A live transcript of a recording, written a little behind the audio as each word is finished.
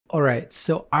Alright,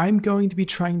 so I'm going to be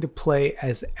trying to play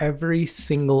as every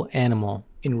single animal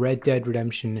in Red Dead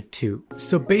Redemption 2.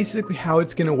 So basically how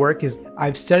it's going to work is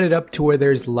I've set it up to where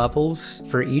there's levels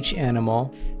for each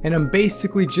animal, and I'm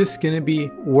basically just going to be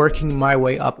working my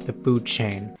way up the food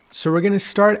chain. So we're going to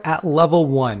start at level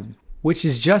 1, which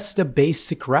is just a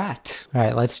basic rat.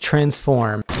 Alright, let's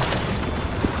transform.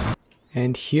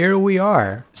 And here we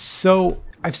are. So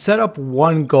I've set up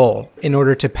one goal in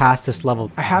order to pass this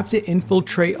level. I have to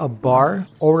infiltrate a bar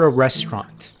or a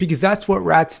restaurant because that's what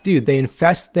rats do. They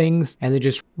infest things and they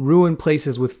just ruin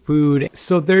places with food.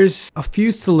 So there's a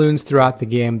few saloons throughout the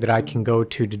game that I can go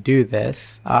to do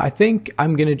this. I think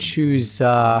I'm gonna choose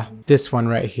this one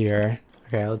right here.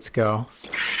 Okay, let's go.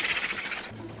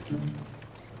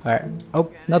 All right.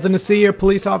 Oh, nothing to see here,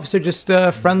 police officer. Just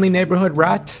a friendly neighborhood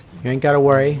rat. You ain't gotta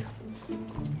worry.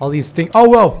 All these things. Oh,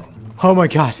 whoa. Oh my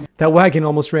god, that wagon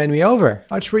almost ran me over.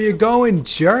 Watch where you're going,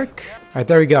 jerk. All right,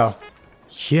 there we go.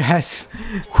 Yes,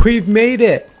 we've made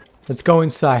it. Let's go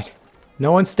inside.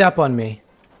 No one step on me.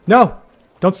 No,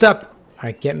 don't step. All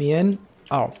right, get me in.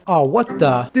 Oh, what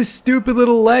the? This stupid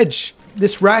little ledge.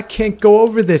 This rat can't go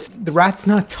over this. The rat's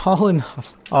not tall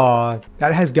enough. Oh,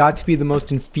 that has got to be the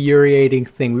most infuriating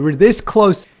thing. We were this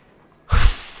close.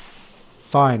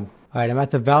 Fine. All right, I'm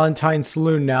at the Valentine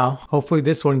Saloon now. Hopefully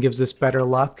this one gives us better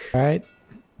luck. All right,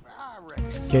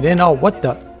 let's get in. Oh, what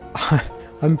the?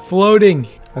 I'm floating.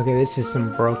 Okay, this is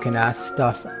some broken ass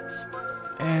stuff.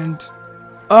 And,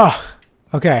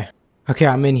 okay. Okay,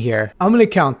 I'm in here. I'm gonna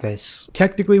count this.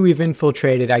 Technically, we've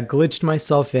infiltrated. I glitched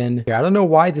myself in. I don't know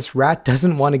why this rat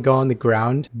doesn't want to go on the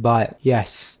ground, but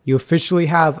yes, you officially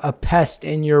have a pest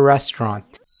in your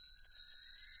restaurant.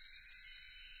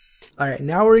 Alright,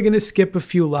 now we're going to skip a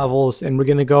few levels and we're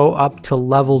going to go up to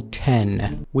level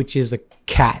 10, which is a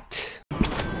cat.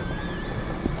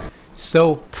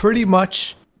 So pretty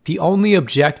much the only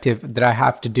objective that I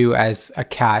have to do as a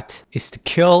cat is to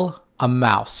kill a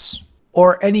mouse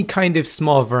or any kind of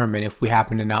small vermin if we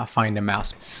happen to not find a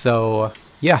mouse. So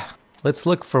yeah, let's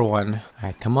look for one.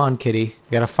 Alright, come on kitty,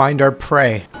 we gotta find our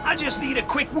prey. I just need a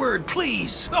quick word,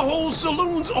 please. The whole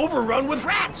saloon's overrun with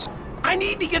rats. I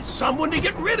need to get someone to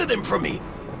get rid of them from me.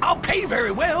 I'll pay very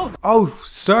well. Oh,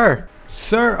 sir.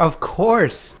 Sir, of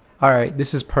course. All right,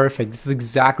 this is perfect. This is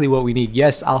exactly what we need.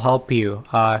 Yes, I'll help you.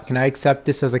 Can I accept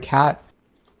this as a cat?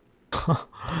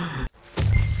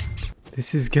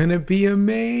 This is gonna be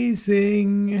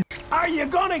amazing. Are you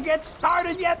gonna get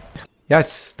started yet?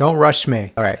 Yes, don't rush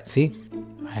me. All right, see?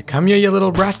 All right, come here, you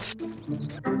little rats.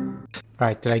 All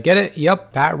right, did I get it?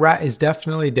 Yep, that rat is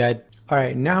definitely dead.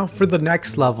 Alright, now for the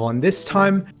next level, and this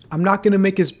time, I'm not going to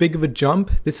make as big of a jump.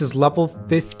 This is level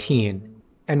 15,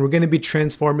 and we're going to be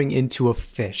transforming into a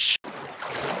fish.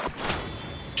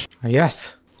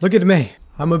 Yes, look at me.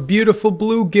 I'm a beautiful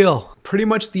bluegill. Pretty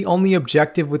much the only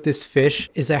objective with this fish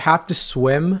is I have to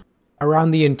swim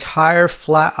around the entire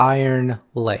Flatiron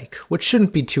Lake, which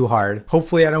shouldn't be too hard.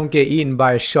 Hopefully I don't get eaten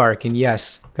by a shark, and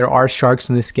yes, there are sharks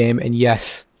in this game, and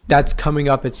yes, that's coming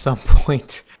up at some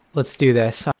point. Let's do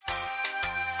this.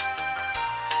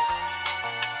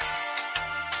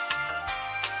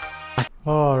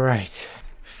 Alright,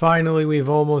 finally we've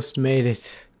almost made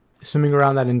it. Swimming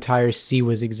around that entire sea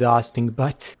was exhausting,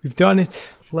 but we've done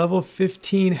it. Level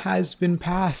 15 has been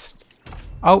passed.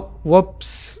 Oh,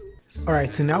 whoops.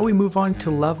 Alright, so now we move on to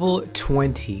level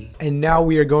 20, and now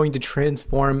we are going to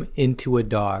transform into a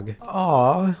dog.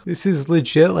 Aw, this is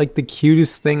legit like the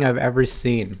cutest thing I've ever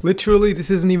seen. Literally,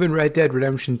 this isn't even Red Dead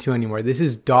Redemption 2 anymore. This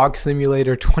is Dog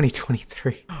Simulator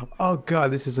 2023. Oh god,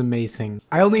 this is amazing.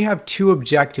 I only have 2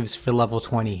 objectives for level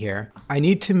 20 here. I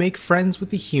need to make friends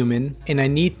with a human, and I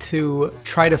need to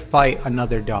try to fight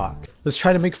another dog. Let's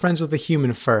try to make friends with a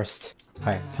human first.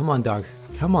 Alright, come on dog.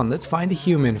 Come on, let's find a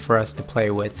human for us to play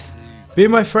with. Be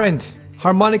my friend.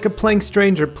 Harmonica playing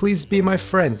stranger, please be my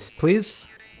friend. Please?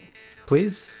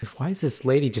 Please? Why is this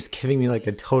lady just giving me like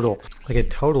a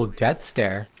total death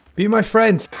stare? Be my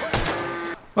friend.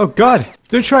 Oh god,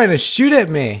 they're trying to shoot at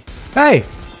me. Hey!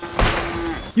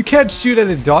 You can't shoot at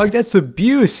a dog, that's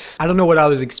abuse. I don't know what I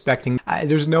was expecting.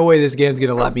 There's no way this game's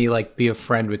gonna let me like be a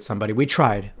friend with somebody. We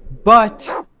tried. But,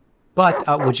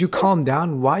 would you calm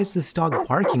down? Why is this dog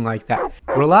barking like that?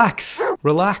 Relax,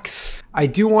 relax. I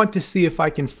do want to see if I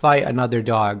can fight another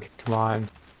dog. Come on.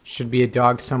 Should be a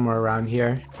dog somewhere around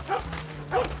here.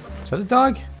 Is that a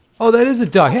dog? Oh, that is a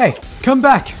dog. Hey, come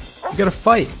back. We gotta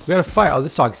fight. We gotta fight. Oh,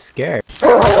 this dog's scared.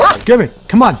 Give me.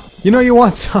 Come on. You know you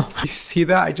want some. You see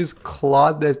that? I just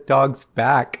clawed this dog's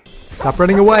back. Stop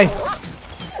running away.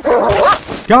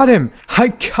 Got him. I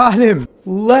got him.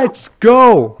 Let's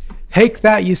go. Take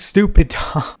that, you stupid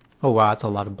dog. Oh, wow. That's a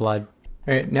lot of blood.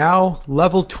 Alright, now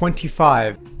level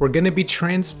 25. We're gonna be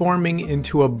transforming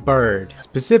into a bird,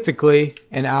 specifically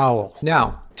an owl.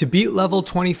 Now, to beat level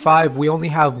 25, we only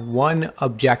have one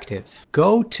objective.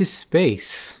 Go to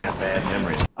space. Bad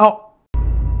memories. Oh!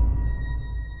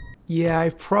 Yeah, I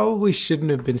probably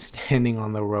shouldn't have been standing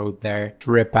on the road there.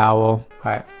 Rip owl.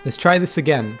 Alright, let's try this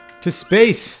again. To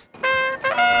space!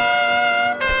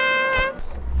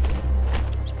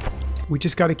 We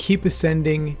just gotta keep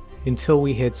ascending until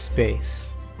we hit space.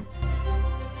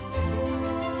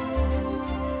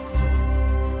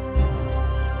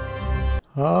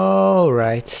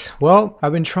 Alright, well,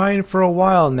 I've been trying for a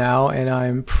while now, and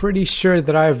I'm pretty sure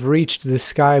that I've reached the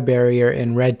sky barrier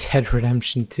in Red Dead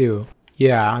Redemption 2.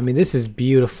 Yeah, I mean, this is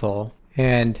beautiful,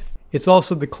 and it's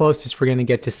also the closest we're gonna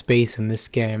get to space in this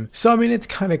game. So, I mean, it's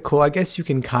kind of cool. I guess you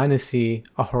can kind of see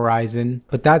a horizon,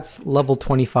 but that's level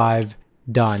 25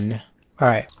 done.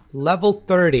 Alright, level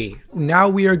 30. Now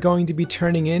we are going to be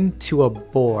turning into a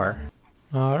boar.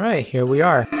 Alright, here we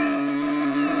are.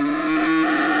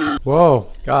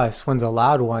 Whoa, gosh, this one's a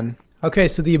loud one. Okay,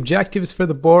 so the objectives for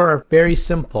the boar are very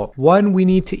simple. One, we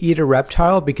need to eat a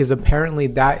reptile because apparently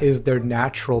that is their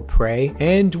natural prey.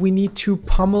 And we need to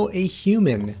pummel a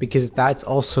human because that's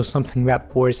also something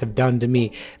that boars have done to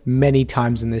me many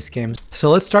times in this game.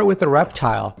 So let's start with the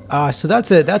reptile. So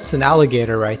that's an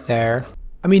alligator right there.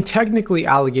 I mean, technically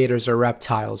alligators are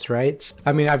reptiles, right?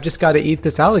 I mean, I've just got to eat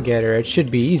this alligator. It should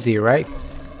be easy, right?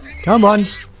 Come on.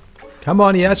 Come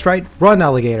on, yes, right. Run,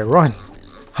 alligator, run.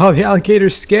 Oh, the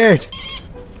alligator's scared.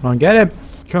 Come on, get him.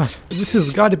 God, this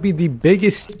has got to be the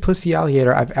biggest pussy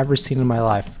alligator I've ever seen in my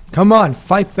life. Come on,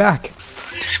 fight back.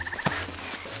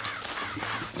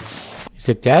 Is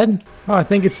it dead? Oh, I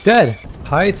think it's dead.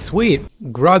 Alright, sweet.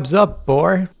 Grubs up,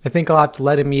 boar. I think I'll have to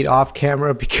let him eat off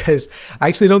camera because I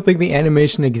actually don't think the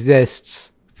animation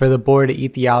exists for the boar to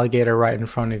eat the alligator right in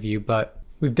front of you, but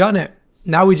we've done it.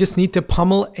 Now we just need to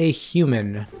pummel a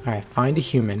human. Alright, find a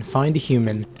human. Find a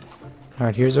human.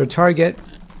 Alright, here's our target.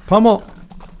 Pummel!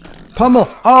 Pummel!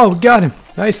 Oh, got him!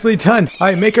 Nicely done.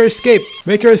 Alright, make her escape.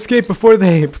 Make her escape before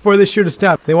they shoot us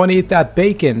down. They want to eat that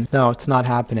bacon. No, it's not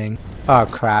happening. Oh,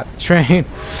 crap. Train.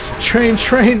 Train,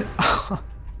 train.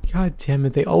 God damn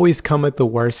it. They always come at the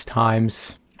worst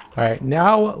times. Alright,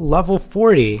 now level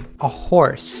 40. A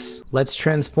horse. Let's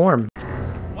transform.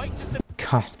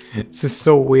 God, this is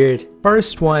so weird.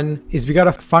 First one is we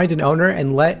gotta find an owner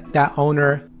and let that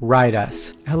owner ride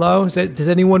us. Hello? Does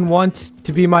anyone want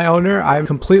to be my owner? I'm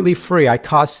completely free. I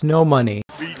cost no money.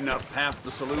 Beating up half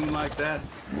the saloon like that?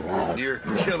 You're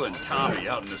killing Tommy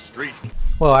out in the street.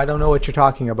 Well, I don't know what you're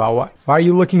talking about. Why are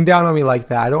you looking down on me like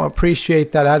that? I don't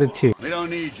appreciate that attitude. We don't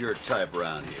need your type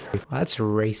around here. Well, that's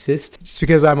racist. Just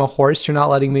because I'm a horse, you're not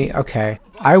letting me? Okay.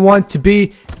 I want to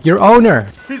be your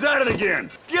owner. He's at it again.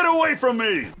 Get away from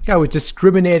me. Guy was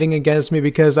discriminating against me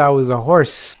because I was a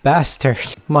horse. Bastard.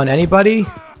 Come on, anybody?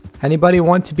 Anybody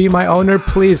want to be my owner,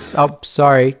 please? Oh,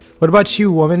 sorry. What about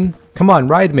you, woman? Come on,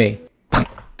 ride me.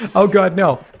 Oh god,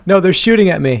 no. No, they're shooting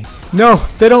at me. No,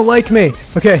 they don't like me.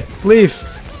 Okay, leave.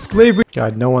 Leave.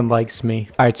 God, no one likes me.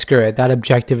 Alright, screw it. That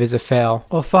objective is a fail.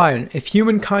 Well, fine. If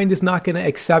humankind is not going to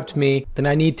accept me, then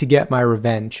I need to get my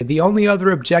revenge. The only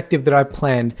other objective that I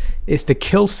planned is to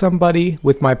kill somebody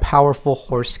with my powerful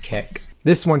horse kick.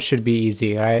 This one should be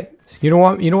easy, alright? You don't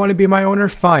want to be my owner?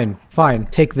 Fine. Fine.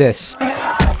 Take this.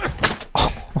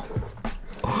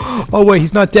 Oh wait,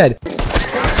 he's not dead.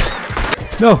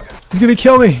 No, he's gonna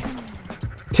kill me.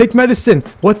 Take medicine.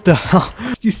 What the hell?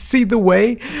 You see the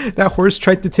way that horse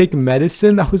tried to take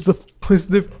medicine? That was the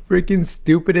freaking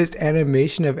stupidest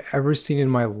animation I've ever seen in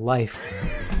my life.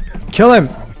 Kill him.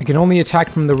 I can only attack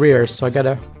from the rear, so I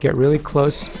gotta get really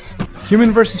close.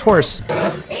 Human versus horse.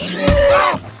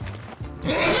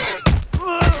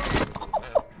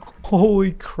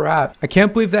 Holy crap. I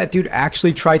can't believe that dude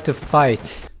actually tried to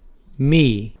fight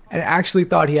me and actually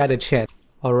thought he had a chance.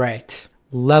 Alright,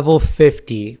 level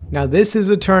 50. Now this is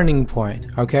a turning point,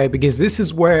 okay? Because this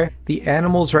is where the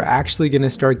animals are actually going to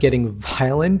start getting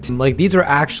violent. Like, these are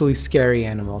actually scary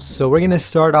animals. So we're going to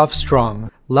start off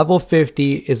strong. Level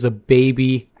 50 is a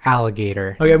baby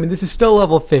alligator. Okay, I mean, this is still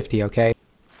level 50, okay?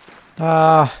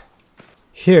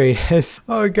 Here he is.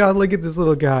 Oh god, look at this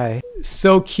little guy.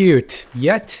 So cute,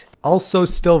 yet also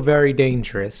still very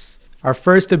dangerous. Our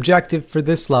first objective for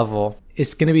this level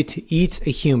is going to be to eat a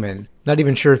human. Not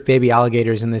even sure if baby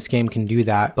alligators in this game can do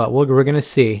that, but we're going to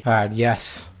see. Alright,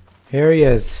 yes. Here he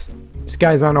is. This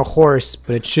guy's on a horse,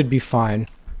 but it should be fine.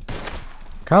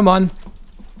 Come on.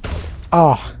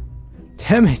 Oh,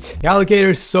 damn it. The alligator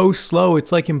is so slow,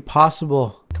 it's like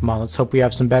impossible. Come on, let's hope we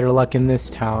have some better luck in this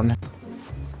town.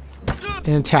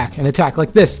 And attack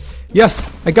like this. Yes,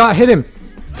 hit him.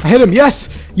 I hit him, yes,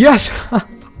 yes.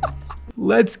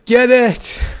 Let's get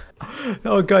it.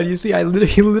 Oh god, you see,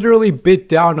 he literally bit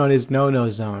down on his no-no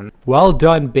zone. Well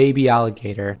done, baby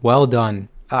alligator. Well done.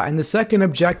 And the second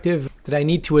objective that I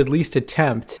need to at least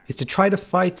attempt is to try to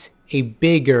fight a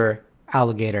bigger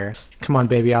alligator. Come on,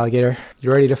 baby alligator.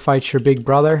 You ready to fight your big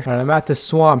brother? All right, I'm at the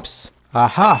swamps.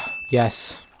 Aha!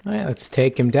 Yes. All right, let's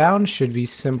take him down. Should be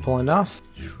simple enough.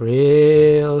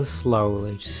 Real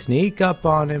slowly. Sneak up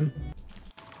on him.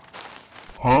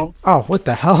 Huh? Oh, what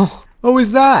the hell? What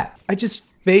was that? I just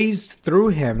phased through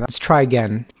him. Let's try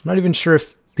again. I'm not even sure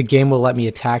if the game will let me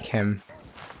attack him.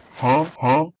 Huh?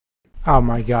 Oh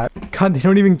my god. God, they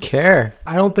don't even care.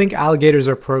 I don't think alligators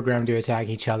are programmed to attack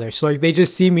each other. So like they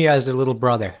just see me as their little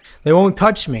brother. They won't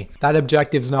touch me. That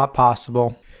objective's not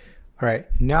possible. Alright,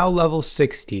 now level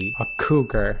 60. A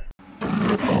cougar.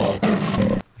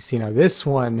 You see, now this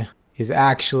one is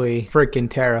actually freaking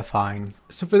terrifying.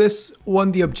 So for this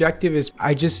one, the objective is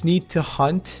I just need to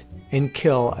hunt and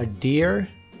kill a deer,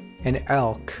 an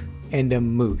elk, and a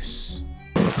moose.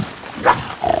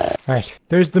 Alright,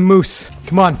 there's the moose.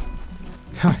 Come on.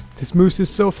 This moose is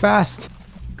so fast.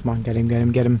 Come on, get him.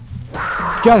 Got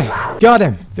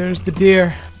him. There's the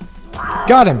deer.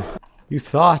 Got him. You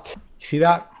thought. You see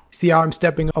that? See how I'm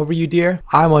stepping over you, deer?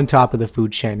 I'm on top of the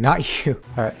food chain, not you.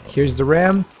 Alright, here's the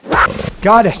ram.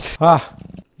 Got it. Ah,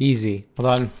 easy. Hold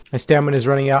on. My stamina's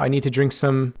running out. I need to drink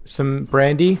some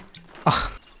brandy.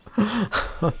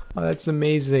 Oh, that's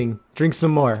amazing. Drink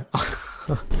some more.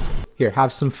 Here,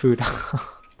 have some food.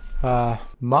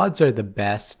 Mods are the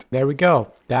best. There we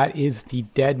go. That is the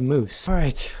dead moose.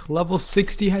 Alright, level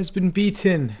 60 has been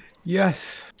beaten.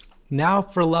 Yes. Now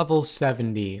for level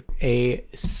 70, a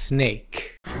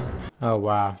snake. Oh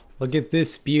wow. Look at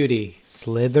this beauty.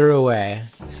 Slither away.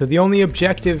 So the only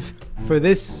objective for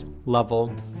this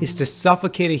level is to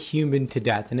suffocate a human to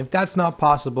death. And if that's not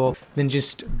possible, then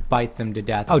just bite them to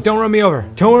death. Oh, don't run me over.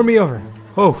 Don't run me over.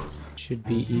 Oh, should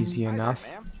be easy enough.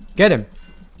 Get him.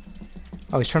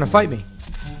 Oh, he's trying to fight me.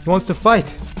 He wants to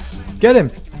fight. Get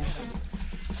him.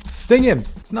 Sting him.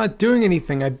 It's not doing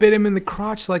anything. I bit him in the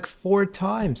crotch like 4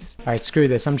 times. Alright, screw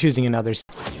this. I'm choosing another.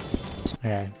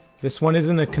 Alright. This one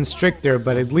isn't a constrictor,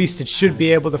 but at least it should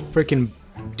be able to freaking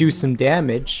do some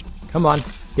damage. Come on.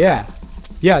 Yeah.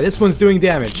 Yeah, this one's doing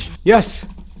damage. Yes.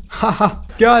 Haha.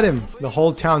 Got him. The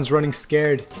whole town's running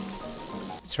scared.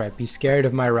 That's right. Be scared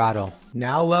of my rattle.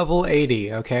 Now level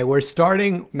 80. Okay, we're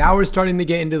starting to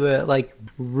get into the like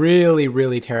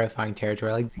really terrifying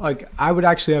territory. Like I would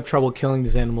actually have trouble killing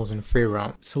these animals in free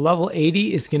roam. So level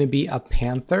 80 is gonna be a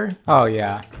panther. Oh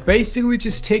yeah. Basically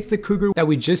just take the cougar that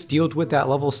we just dealt with at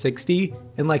level 60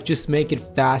 and like just make it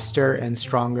faster and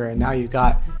stronger, and now you've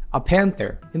got a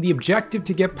panther. And the objective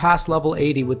to get past level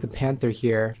 80 with the panther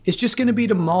here is just gonna be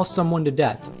to maul someone to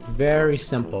death. Very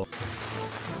simple.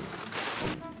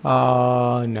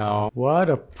 Oh no. What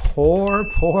a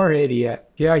poor idiot.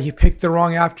 Yeah, you picked the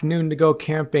wrong afternoon to go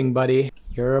camping, buddy.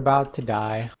 You're about to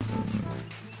die.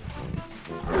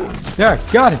 There,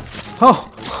 got it. Oh.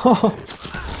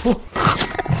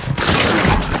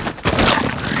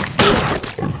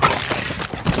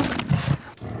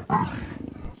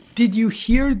 Did you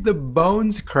hear the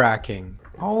bones cracking?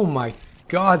 Oh my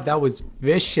god, that was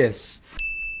vicious.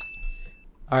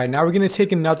 Alright, now we're going to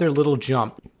take another little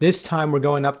jump. This time we're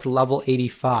going up to level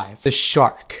 85. The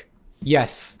shark.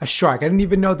 Yes, a shark. I didn't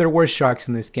even know there were sharks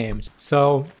in this game.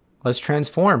 So, let's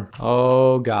transform.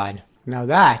 Oh god. Now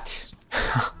that...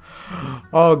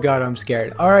 oh god, I'm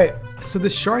scared. Alright, so the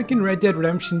shark in Red Dead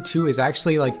Redemption 2 is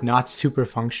actually like not super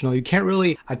functional. You can't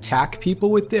really attack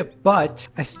people with it, but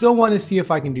I still want to see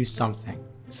if I can do something.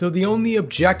 So the only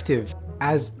objective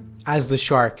as the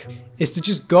shark is to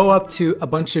just go up to a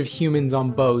bunch of humans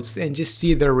on boats and just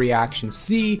see their reaction.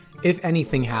 See if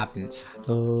anything happens.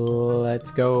 Let's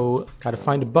go. Gotta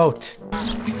find a boat.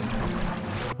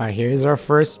 Alright, here's our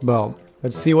first boat.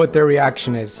 Let's see what their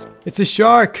reaction is. It's a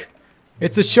shark!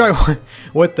 It's a shark!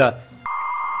 What the?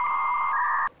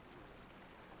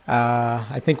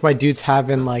 I think my dude's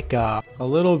having like a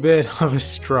little bit of a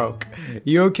stroke.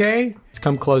 You okay? Let's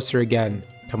come closer again.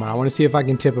 Come on, I want to see if I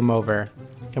can tip him over.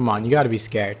 Come on, you gotta be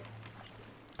scared.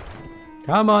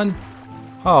 Come on.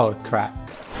 Oh, crap.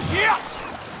 Shit!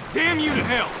 Damn you to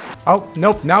hell! Oh,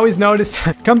 nope, now he's noticed.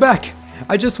 Come back.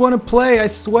 I just want to play, I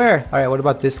swear. Alright, what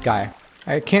about this guy?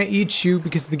 I can't eat you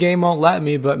because the game won't let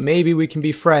me, but maybe we can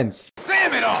be friends.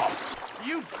 Damn it all!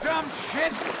 You dumb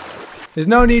shit! There's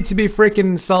no need to be freaking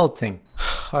insulting.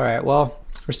 Alright, well,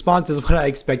 response is what I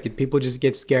expected. People just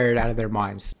get scared out of their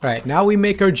minds. Alright, now we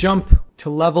make our jump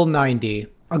to level 90.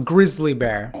 A grizzly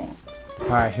bear.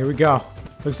 Alright, here we go.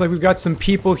 Looks like we've got some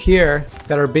people here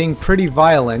that are being pretty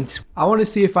violent. I want to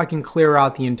see if I can clear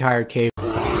out the entire cave.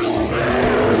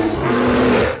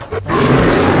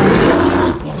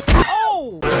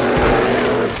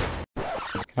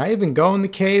 Can I even go in the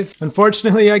cave?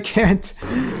 Unfortunately, I can't.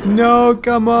 No,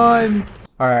 come on.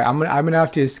 All right, I'm gonna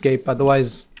have to escape.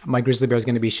 Otherwise, my grizzly bear is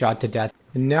gonna be shot to death.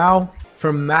 And now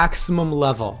for maximum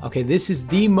level. Okay, this is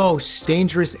the most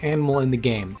dangerous animal in the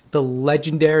game. The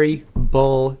legendary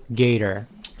bull gator.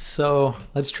 So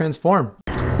let's transform.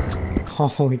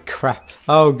 Holy crap.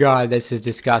 Oh god, this is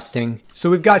disgusting.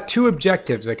 So we've got two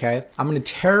objectives, okay? I'm gonna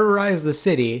terrorize the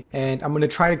city and I'm gonna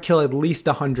try to kill at least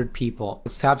 100 people.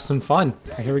 Let's have some fun.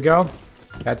 Okay, here we go.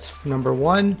 That's number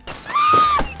one.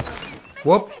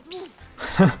 Whoops.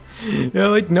 Yeah,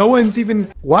 like no one's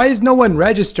even... Why is no one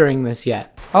registering this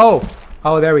yet? Oh,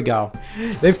 there we go.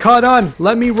 They've caught on.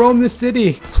 Let me roam the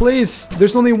city, please.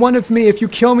 There's only one of me. If you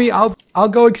kill me, I'll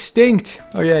go extinct.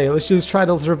 Okay, let's just try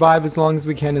to survive as long as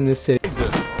we can in this city.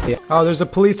 Yeah. Oh, there's a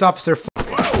police officer.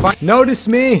 Notice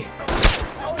me.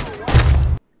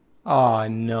 Oh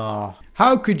no.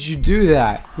 How could you do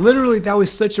that? Literally, that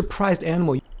was such a prized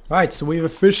animal. All right, so we've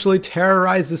officially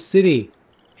terrorized the city.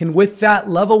 And with that,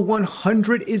 level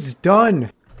 100 is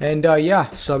done. And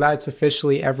yeah, so that's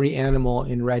officially every animal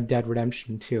in Red Dead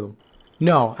Redemption 2.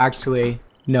 No, actually,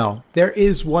 no. There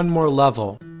is one more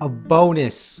level. A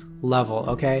bonus level,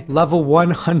 okay? Level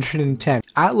 110.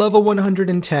 At level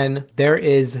 110, there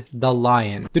is the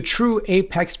lion. The true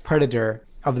apex predator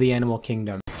of the animal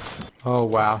kingdom. Oh,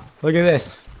 wow. Look at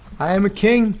this. I am a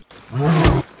king.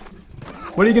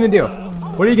 What are you gonna do?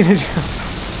 What are you gonna do?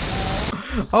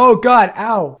 Oh god,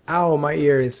 ow. Ow, my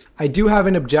ears. I do have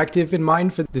an objective in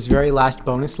mind for this very last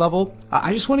bonus level.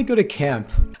 I just want to go to camp.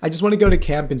 I just want to go to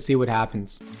camp and see what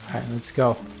happens. Alright, let's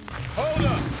go. Hold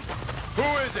up! Who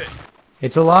is it?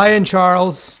 It's a lion,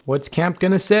 Charles. What's camp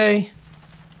gonna say?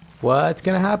 What's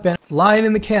gonna happen? Lion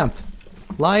in the camp.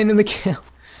 Lion in the camp.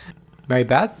 Mary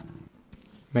Beth?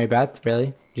 Mary Beth,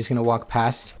 really? Just gonna walk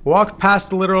past? Walk past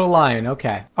the literal lion,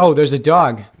 okay. Oh, there's a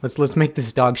dog. Let's make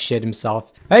this dog shit himself.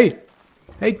 Hey!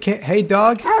 Hey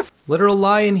dog, literal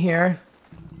lion here.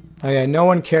 Oh yeah, no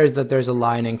one cares that there's a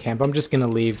lion in camp. I'm just gonna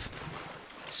leave.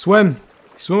 Swim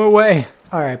away.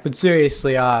 All right, but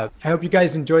seriously, I hope you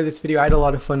guys enjoyed this video. I had a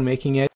lot of fun making it.